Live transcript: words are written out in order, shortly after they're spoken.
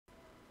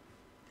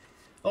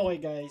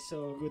Okay guys,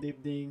 so good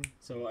evening.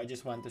 So I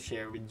just want to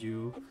share with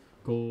you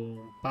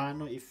kung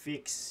paano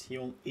i-fix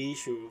yung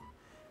issue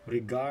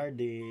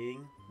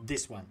regarding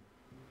this one.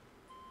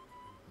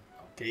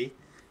 Okay?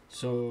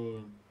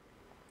 So,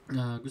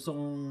 gusto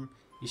kong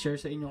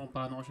i-share sa inyo kung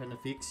paano ko siya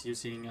na-fix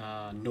using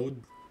Node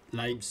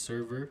Live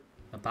Server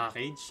na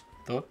package.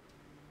 Ito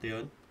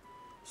yun.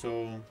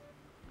 So,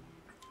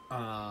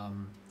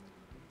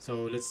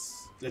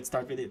 let's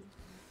start with it.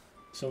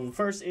 So,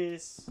 first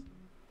is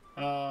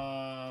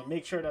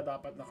make sure na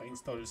dapat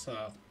naka-install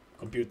sa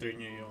computer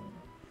nyo yung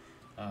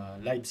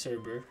live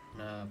server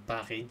na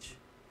package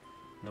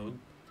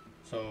Node.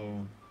 So,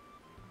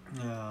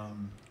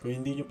 kung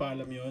hindi nyo pa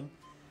alam yun,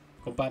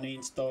 kung paano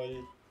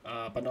i-install,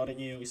 panoorin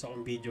nyo yung isa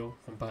kong video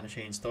kung paano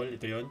siya install.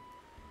 Ito yun.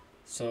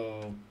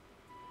 So,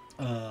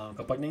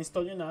 kapag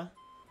na-install nyo na,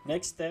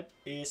 next step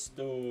is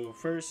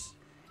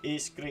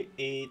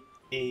create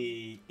a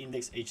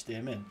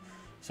indexhtml.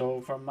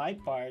 So, from my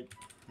part,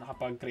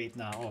 nakapag-create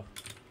na ako.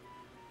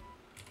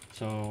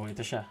 So, ito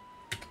siya.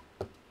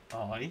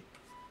 Okay.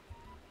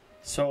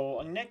 So,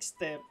 ang next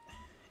step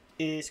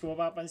is, kung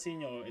mapapansin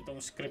nyo,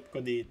 itong script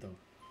ko dito.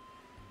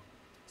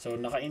 So,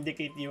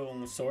 naka-indicate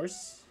yung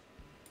source,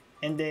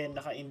 and then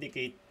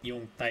naka-indicate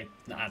yung type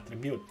na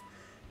attribute.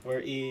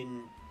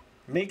 Wherein,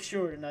 make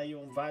sure na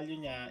yung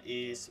value niya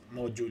is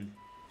module.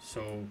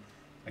 So,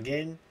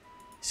 again,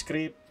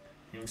 script,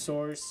 yung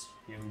source,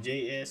 yung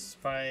JS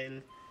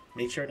file,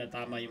 make sure na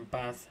tama yung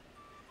path,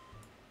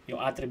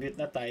 yung attribute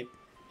na type,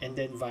 and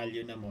then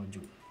value na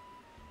module.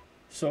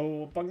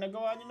 So, pag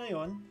nagawa nyo na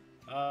yun,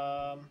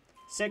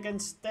 second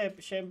step,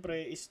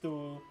 syempre, is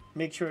to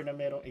make sure na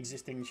may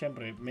existing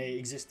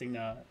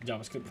na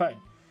JavaScript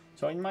file.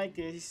 So, in my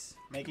case,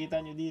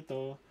 makikita nyo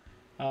dito,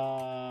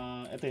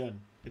 ito yun.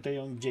 Ito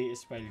yung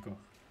JS file ko.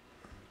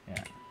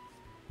 Yan.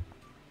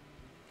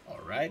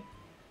 Alright.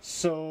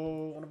 So,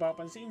 kung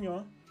napapansin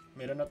nyo,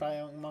 meron na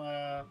tayong mga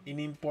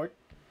in-import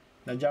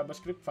na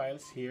JavaScript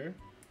files here.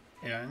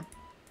 Ayan.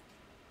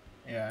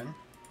 Ayan.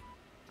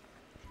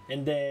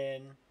 And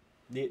then,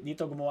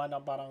 dito gumawa na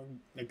parang,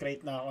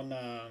 nag-create na ako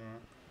ng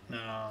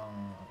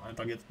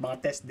mga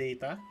test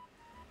data.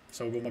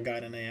 So,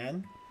 gumagana na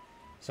yan.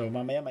 So,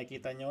 mamaya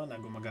makikita nyo na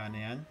gumagana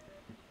yan.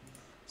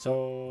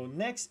 So,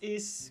 next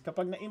is,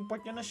 kapag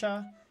na-import nyo na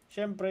siya,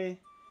 syempre,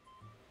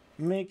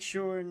 make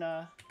sure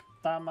na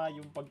tama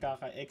yung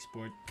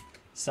pagkaka-export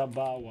sa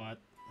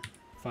bawat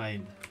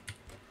file.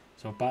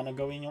 So, paano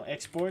gawin yung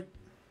export?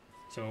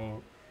 So,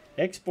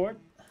 export,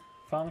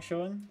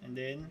 function, and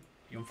then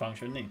yung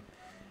function name.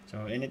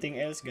 So, anything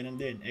else,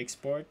 ganun din.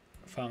 Export,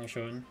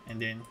 function,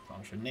 and then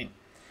function name.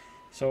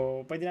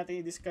 So, pwede natin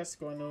i-discuss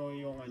kung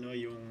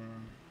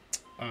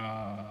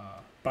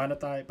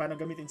paano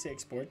gamitin si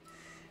export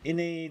in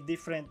a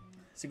different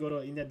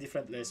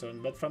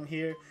lesson. But from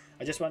here,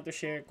 I just want to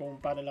share kung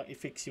paano lang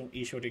i-fix yung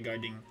issue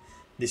regarding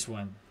this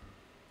one.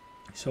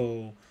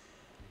 So,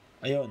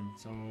 ayun.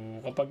 So,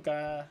 kapag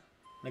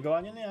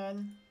nagawa nyo na yan,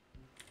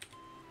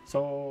 so,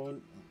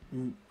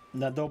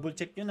 na double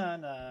check nyo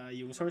na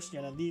yung source nyo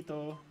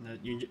nandito,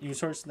 yung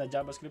source na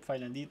JavaScript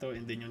file nandito,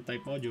 and then yung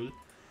type module,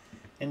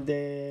 and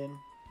then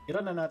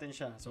i-run na natin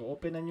siya. So,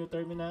 open a new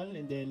terminal,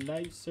 and then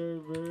live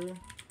server,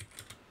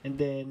 and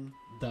then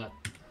dot.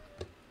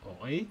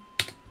 Okay?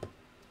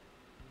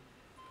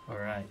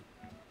 Alright.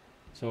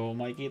 So,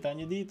 makikita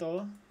nyo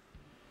dito,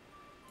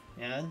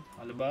 yan,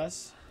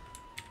 alabas.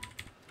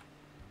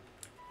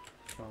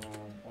 So,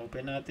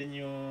 open natin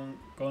yung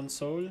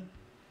console.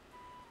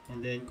 And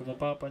then, kung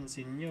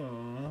mapapansin nyo,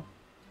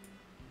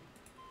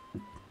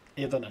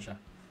 ito na siya.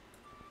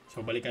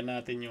 So, balikan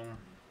natin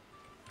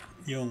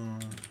yung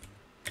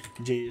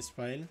JS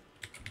file.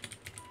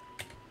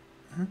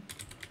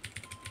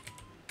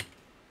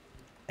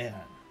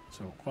 Ayan.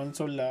 So,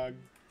 console log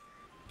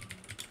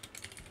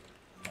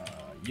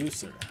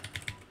user.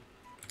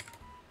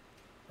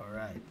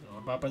 Alright. So,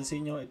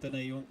 mapapansin nyo, ito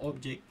na yung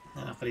object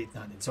na na-create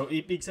natin. So,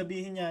 ibig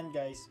sabihin yan,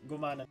 guys,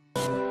 gumana.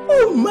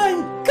 Oh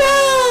my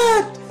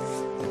God!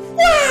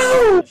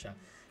 Wow!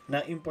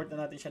 Na-import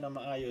na natin siya na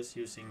maayos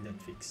using that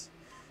fix.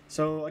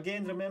 So,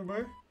 again,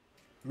 remember,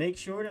 make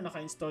sure na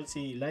naka-install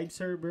si live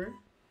server.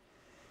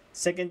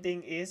 Second thing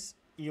is,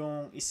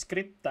 yung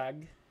script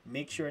tag,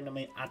 make sure na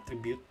may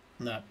attribute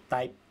na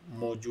type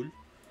module.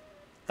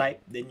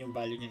 Type, then yung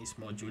value niya is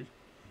module.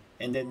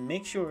 And then,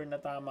 make sure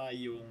na tama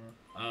yung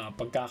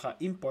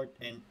pagkaka-import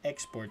and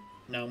export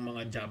ng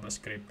mga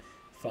JavaScript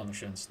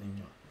functions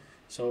ninyo.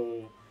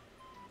 So,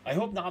 I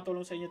hope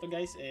nakatulong sa inyo to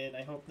guys, and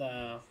I hope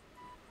na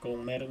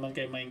kung meron man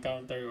kayo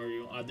ma-encounter or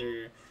yung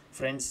other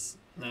friends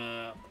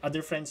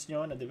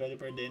nyo na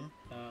developer din,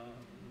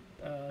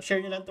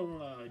 share nyo lang tong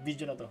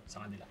video na to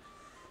sa kanila.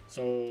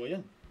 So,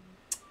 ayun.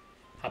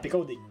 Happy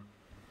coding!